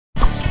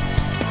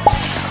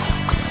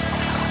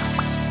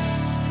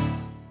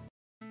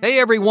Hey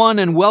everyone,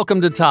 and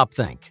welcome to Top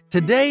Think.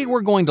 Today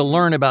we're going to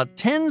learn about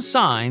 10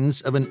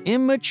 signs of an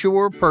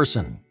immature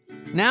person.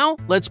 Now,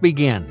 let's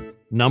begin.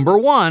 Number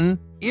 1.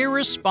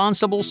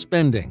 Irresponsible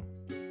spending.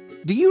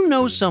 Do you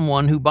know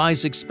someone who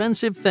buys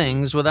expensive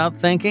things without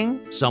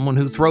thinking? Someone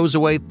who throws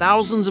away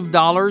thousands of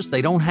dollars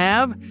they don't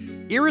have?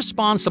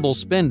 Irresponsible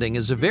spending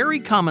is a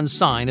very common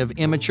sign of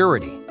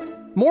immaturity.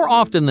 More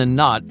often than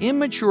not,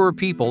 immature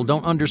people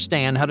don't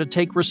understand how to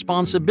take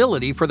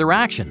responsibility for their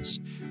actions.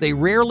 They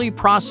rarely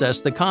process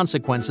the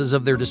consequences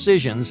of their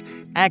decisions,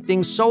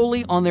 acting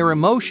solely on their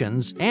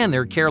emotions and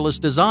their careless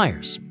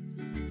desires.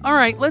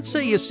 Alright, let's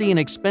say you see an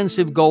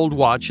expensive gold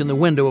watch in the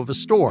window of a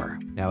store.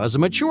 Now, as a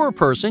mature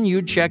person,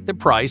 you'd check the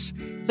price,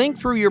 think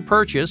through your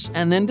purchase,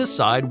 and then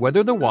decide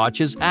whether the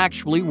watch is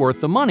actually worth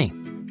the money.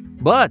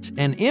 But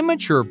an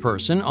immature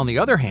person, on the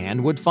other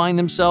hand, would find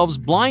themselves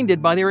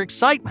blinded by their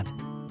excitement.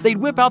 They'd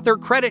whip out their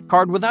credit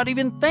card without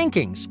even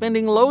thinking,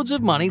 spending loads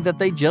of money that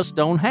they just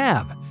don't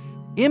have.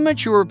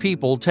 Immature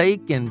people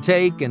take and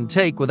take and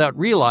take without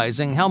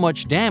realizing how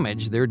much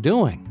damage they're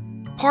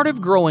doing. Part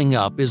of growing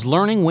up is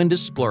learning when to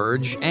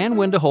splurge and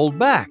when to hold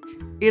back.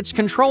 It's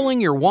controlling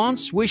your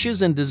wants,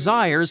 wishes, and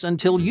desires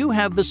until you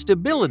have the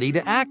stability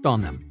to act on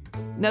them.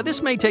 Now,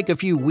 this may take a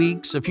few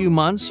weeks, a few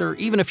months, or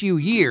even a few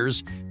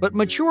years, but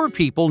mature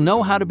people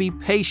know how to be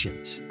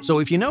patient. So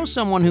if you know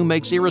someone who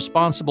makes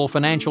irresponsible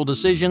financial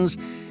decisions,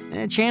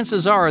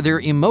 chances are they're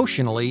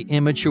emotionally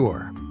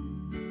immature.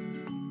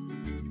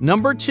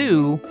 Number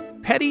 2.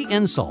 Petty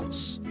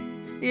insults.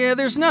 Yeah,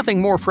 there's nothing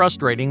more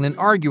frustrating than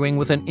arguing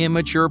with an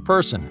immature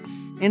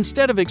person.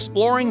 Instead of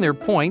exploring their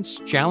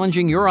points,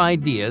 challenging your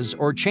ideas,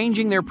 or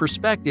changing their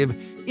perspective,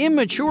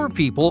 immature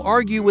people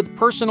argue with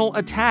personal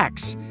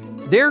attacks.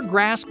 Their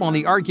grasp on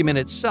the argument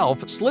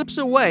itself slips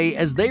away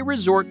as they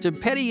resort to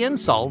petty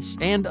insults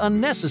and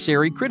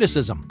unnecessary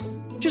criticism.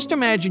 Just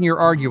imagine you're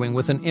arguing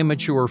with an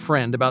immature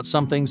friend about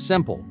something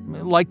simple,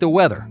 like the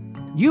weather.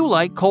 You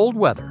like cold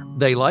weather,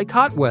 they like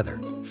hot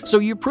weather. So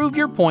you prove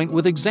your point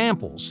with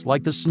examples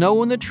like the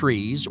snow in the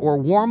trees or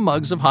warm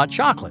mugs of hot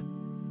chocolate.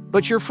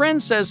 But your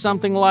friend says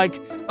something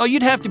like, "Oh,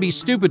 you'd have to be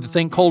stupid to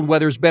think cold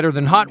weather's better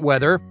than hot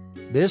weather."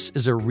 This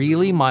is a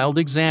really mild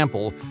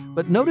example,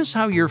 but notice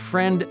how your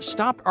friend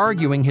stopped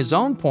arguing his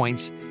own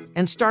points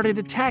and started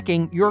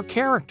attacking your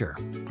character.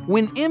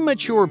 When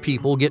immature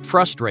people get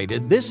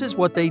frustrated, this is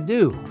what they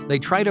do. They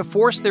try to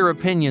force their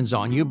opinions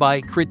on you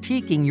by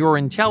critiquing your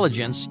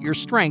intelligence, your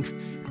strength,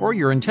 or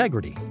your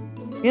integrity.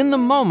 In the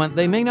moment,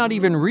 they may not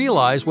even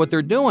realize what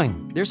they're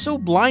doing. They're so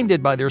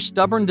blinded by their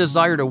stubborn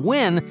desire to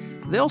win,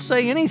 they'll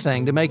say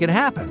anything to make it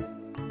happen.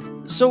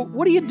 So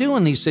what do you do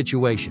in these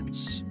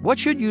situations? What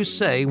should you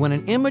say when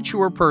an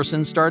immature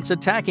person starts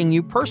attacking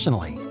you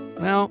personally?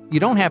 Well, you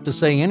don't have to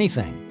say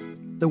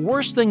anything. The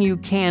worst thing you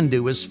can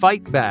do is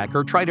fight back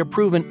or try to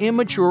prove an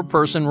immature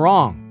person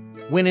wrong.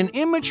 When an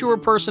immature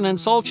person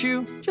insults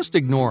you, just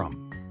ignore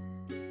them.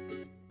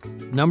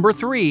 Number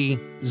 3.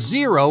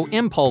 Zero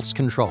impulse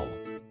control.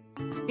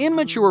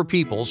 Immature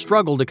people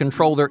struggle to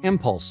control their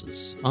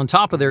impulses. On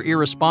top of their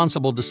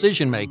irresponsible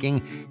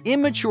decision-making,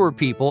 immature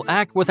people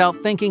act without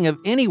thinking of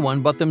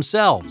anyone but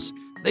themselves.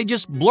 They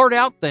just blurt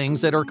out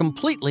things that are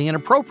completely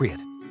inappropriate.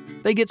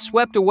 They get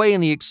swept away in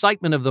the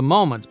excitement of the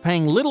moment,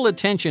 paying little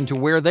attention to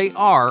where they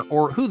are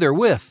or who they're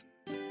with.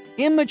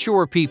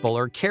 Immature people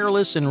are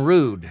careless and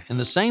rude, in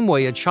the same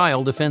way a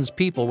child offends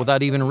people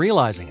without even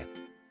realizing it.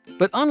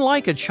 But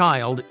unlike a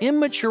child,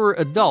 immature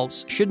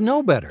adults should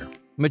know better.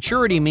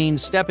 Maturity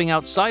means stepping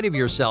outside of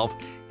yourself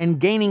and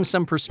gaining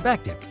some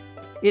perspective.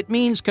 It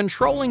means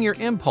controlling your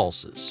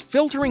impulses,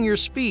 filtering your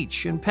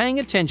speech, and paying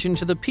attention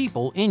to the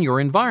people in your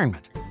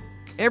environment.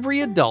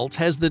 Every adult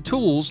has the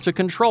tools to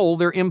control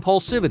their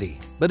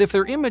impulsivity, but if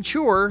they're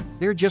immature,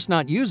 they're just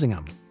not using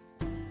them.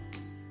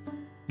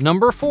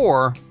 Number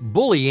 4.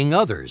 Bullying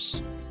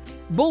others.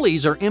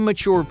 Bullies are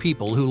immature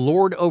people who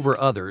lord over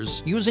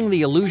others, using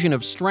the illusion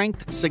of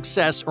strength,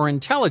 success, or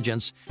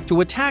intelligence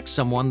to attack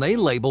someone they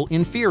label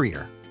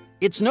inferior.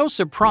 It's no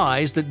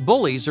surprise that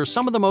bullies are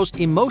some of the most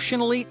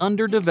emotionally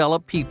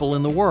underdeveloped people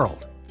in the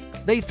world.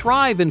 They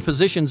thrive in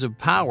positions of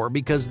power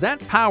because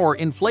that power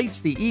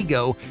inflates the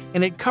ego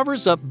and it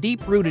covers up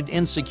deep-rooted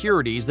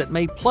insecurities that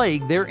may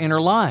plague their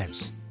inner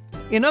lives.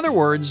 In other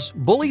words,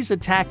 bullies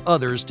attack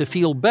others to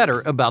feel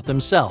better about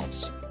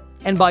themselves.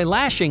 And by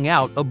lashing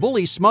out, a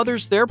bully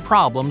smothers their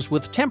problems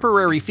with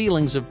temporary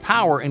feelings of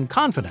power and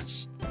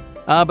confidence.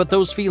 But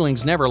those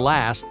feelings never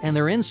last, and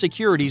their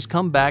insecurities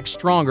come back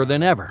stronger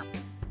than ever.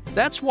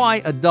 That's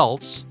why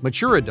adults,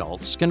 mature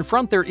adults,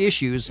 confront their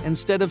issues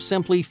instead of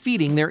simply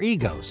feeding their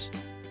egos.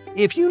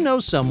 If you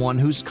know someone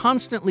who's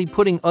constantly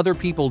putting other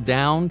people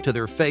down to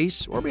their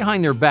face or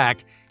behind their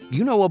back,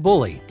 you know a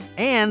bully,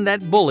 and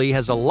that bully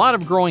has a lot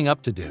of growing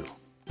up to do.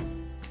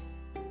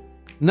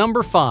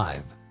 Number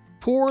 5.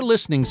 Poor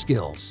listening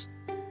skills.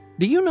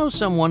 Do you know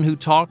someone who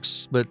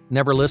talks but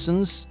never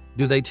listens?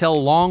 Do they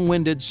tell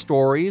long-winded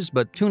stories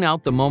but tune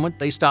out the moment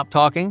they stop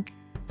talking?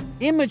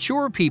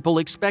 Immature people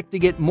expect to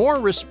get more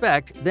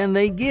respect than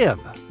they give.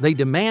 They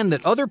demand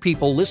that other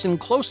people listen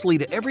closely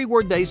to every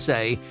word they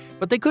say,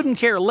 but they couldn't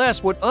care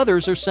less what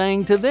others are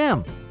saying to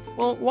them.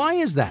 Well, why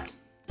is that?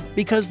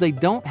 Because they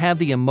don't have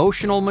the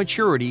emotional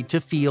maturity to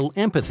feel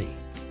empathy.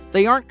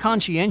 They aren't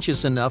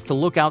conscientious enough to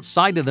look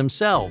outside of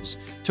themselves,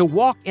 to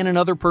walk in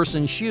another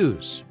person's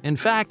shoes. In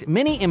fact,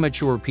 many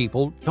immature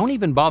people don't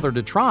even bother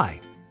to try.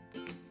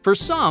 For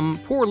some,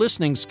 poor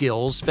listening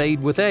skills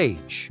fade with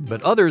age,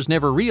 but others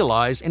never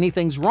realize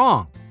anything's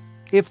wrong.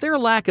 If their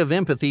lack of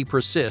empathy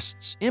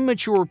persists,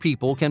 immature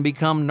people can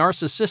become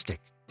narcissistic.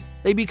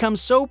 They become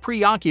so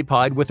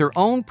preoccupied with their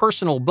own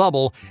personal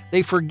bubble,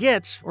 they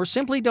forget or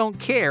simply don't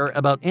care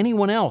about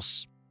anyone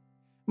else.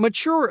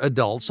 Mature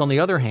adults, on the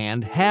other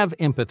hand, have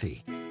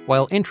empathy.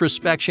 While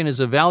introspection is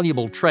a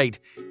valuable trait,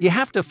 you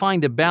have to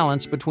find a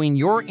balance between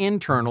your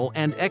internal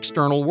and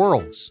external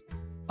worlds.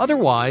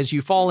 Otherwise,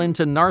 you fall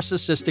into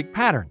narcissistic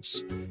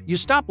patterns. You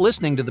stop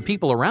listening to the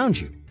people around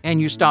you,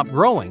 and you stop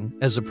growing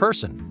as a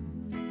person.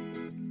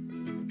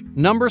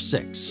 Number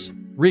 6.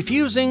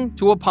 Refusing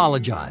to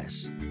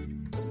apologize.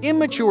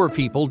 Immature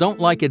people don't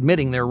like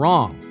admitting they're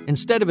wrong.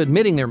 Instead of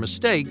admitting their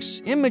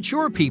mistakes,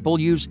 immature people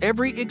use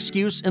every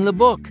excuse in the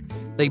book.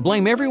 They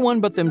blame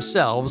everyone but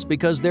themselves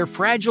because their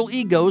fragile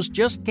egos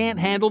just can't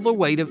handle the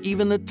weight of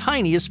even the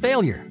tiniest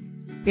failure.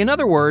 In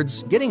other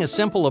words, getting a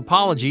simple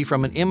apology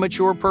from an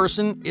immature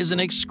person is an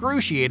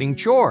excruciating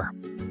chore.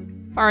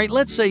 Alright,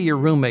 let's say your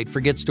roommate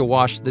forgets to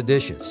wash the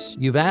dishes.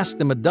 You've asked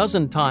them a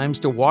dozen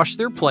times to wash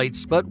their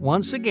plates, but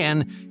once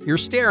again, you're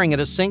staring at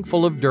a sink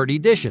full of dirty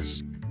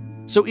dishes.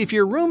 So if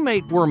your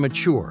roommate were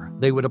mature,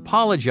 they would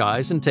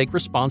apologize and take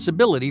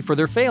responsibility for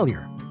their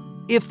failure.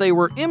 If they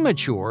were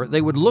immature,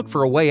 they would look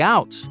for a way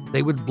out.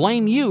 They would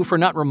blame you for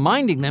not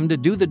reminding them to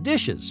do the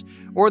dishes,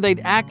 or they'd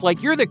act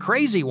like you're the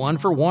crazy one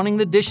for wanting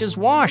the dishes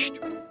washed.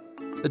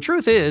 The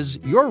truth is,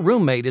 your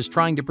roommate is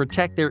trying to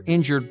protect their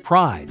injured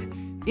pride.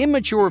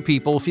 Immature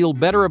people feel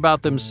better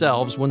about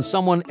themselves when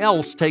someone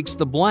else takes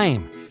the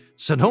blame,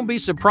 so don't be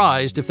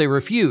surprised if they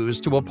refuse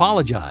to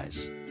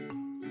apologize.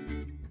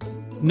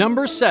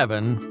 Number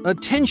 7.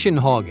 Attention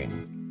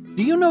hogging.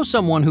 Do you know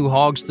someone who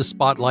hogs the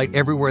spotlight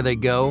everywhere they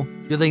go?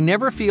 Do they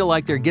never feel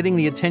like they're getting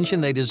the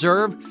attention they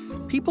deserve?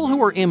 People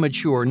who are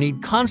immature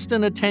need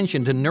constant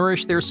attention to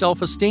nourish their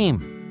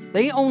self-esteem.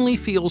 They only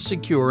feel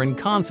secure and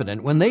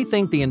confident when they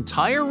think the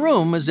entire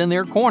room is in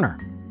their corner.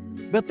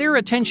 But their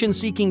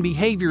attention-seeking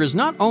behavior is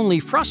not only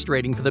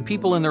frustrating for the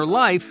people in their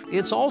life,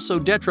 it's also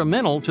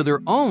detrimental to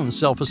their own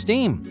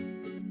self-esteem.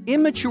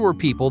 Immature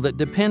people that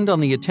depend on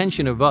the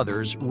attention of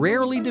others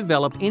rarely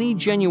develop any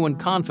genuine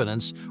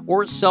confidence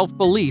or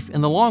self-belief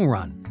in the long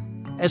run.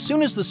 As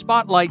soon as the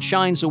spotlight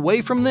shines away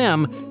from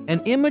them,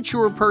 an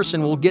immature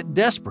person will get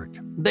desperate.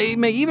 They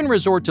may even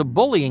resort to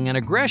bullying and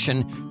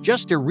aggression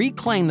just to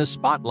reclaim the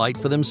spotlight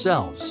for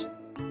themselves.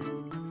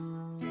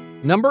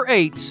 Number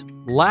 8.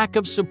 Lack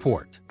of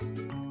support.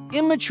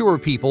 Immature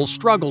people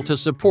struggle to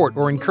support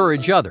or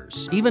encourage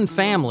others, even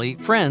family,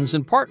 friends,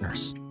 and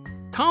partners.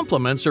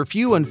 Compliments are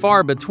few and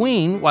far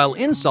between, while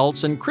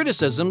insults and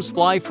criticisms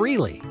fly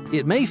freely.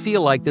 It may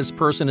feel like this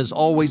person is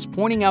always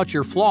pointing out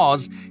your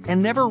flaws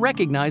and never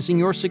recognizing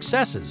your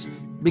successes,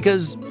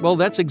 because, well,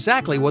 that's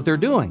exactly what they're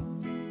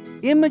doing.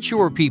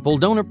 Immature people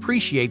don't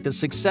appreciate the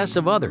success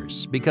of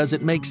others because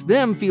it makes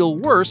them feel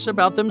worse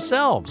about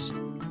themselves.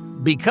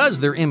 Because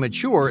they're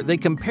immature, they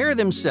compare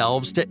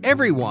themselves to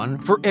everyone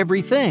for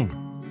everything.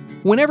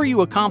 Whenever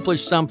you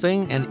accomplish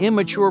something, an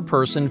immature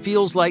person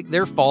feels like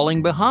they're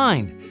falling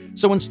behind.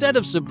 So instead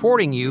of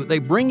supporting you, they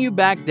bring you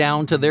back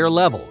down to their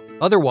level.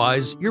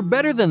 Otherwise, you're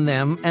better than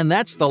them, and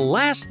that's the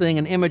last thing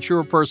an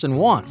immature person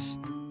wants.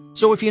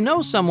 So if you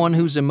know someone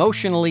who's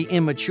emotionally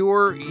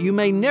immature, you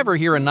may never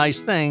hear a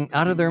nice thing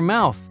out of their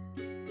mouth.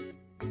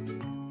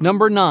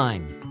 Number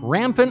 9.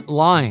 Rampant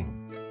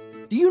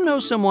lying. Do you know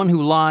someone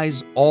who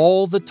lies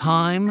all the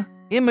time?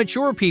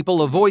 Immature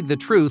people avoid the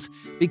truth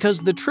because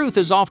the truth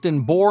is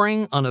often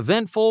boring,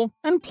 uneventful,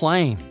 and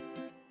plain.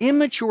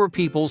 Immature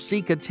people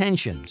seek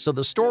attention, so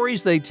the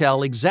stories they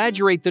tell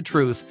exaggerate the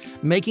truth,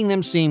 making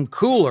them seem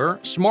cooler,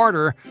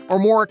 smarter, or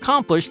more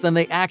accomplished than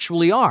they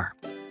actually are.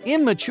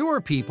 Immature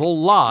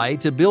people lie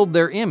to build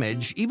their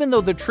image, even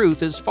though the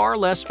truth is far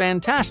less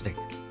fantastic.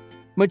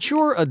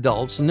 Mature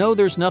adults know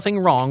there's nothing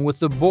wrong with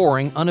the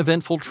boring,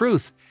 uneventful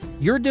truth.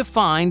 You're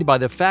defined by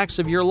the facts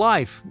of your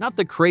life, not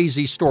the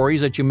crazy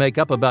stories that you make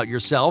up about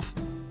yourself.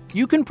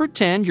 You can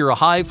pretend you're a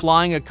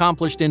high-flying,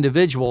 accomplished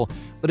individual,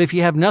 but if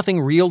you have nothing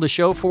real to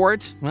show for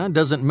it, well, it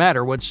doesn't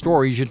matter what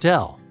stories you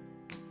tell.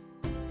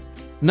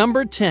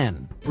 Number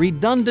 10.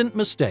 Redundant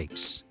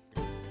mistakes.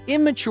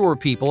 Immature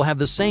people have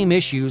the same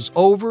issues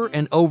over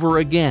and over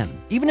again.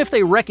 Even if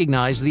they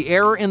recognize the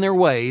error in their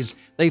ways,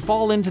 they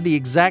fall into the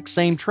exact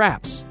same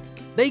traps.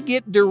 They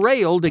get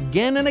derailed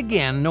again and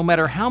again no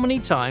matter how many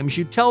times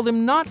you tell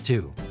them not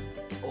to.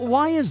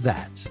 Why is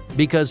that?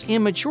 Because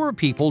immature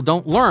people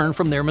don't learn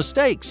from their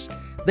mistakes.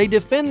 They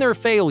defend their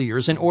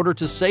failures in order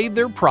to save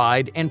their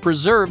pride and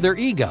preserve their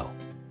ego.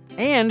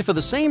 And for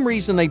the same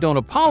reason they don't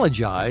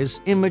apologize,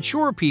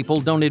 immature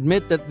people don't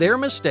admit that their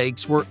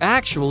mistakes were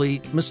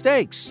actually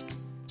mistakes.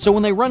 So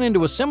when they run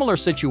into a similar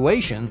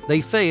situation,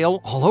 they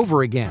fail all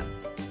over again.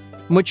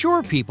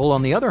 Mature people,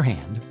 on the other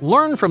hand,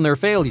 learn from their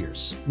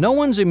failures. No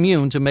one's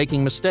immune to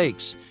making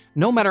mistakes.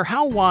 No matter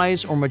how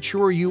wise or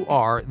mature you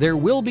are, there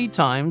will be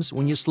times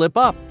when you slip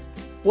up.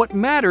 What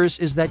matters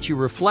is that you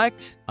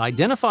reflect,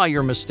 identify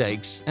your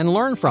mistakes, and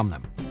learn from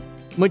them.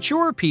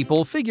 Mature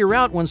people figure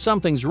out when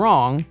something's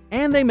wrong,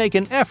 and they make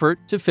an effort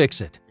to fix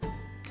it.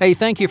 Hey,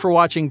 thank you for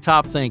watching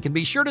Top Think, and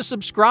be sure to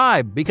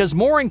subscribe because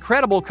more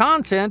incredible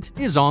content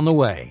is on the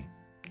way.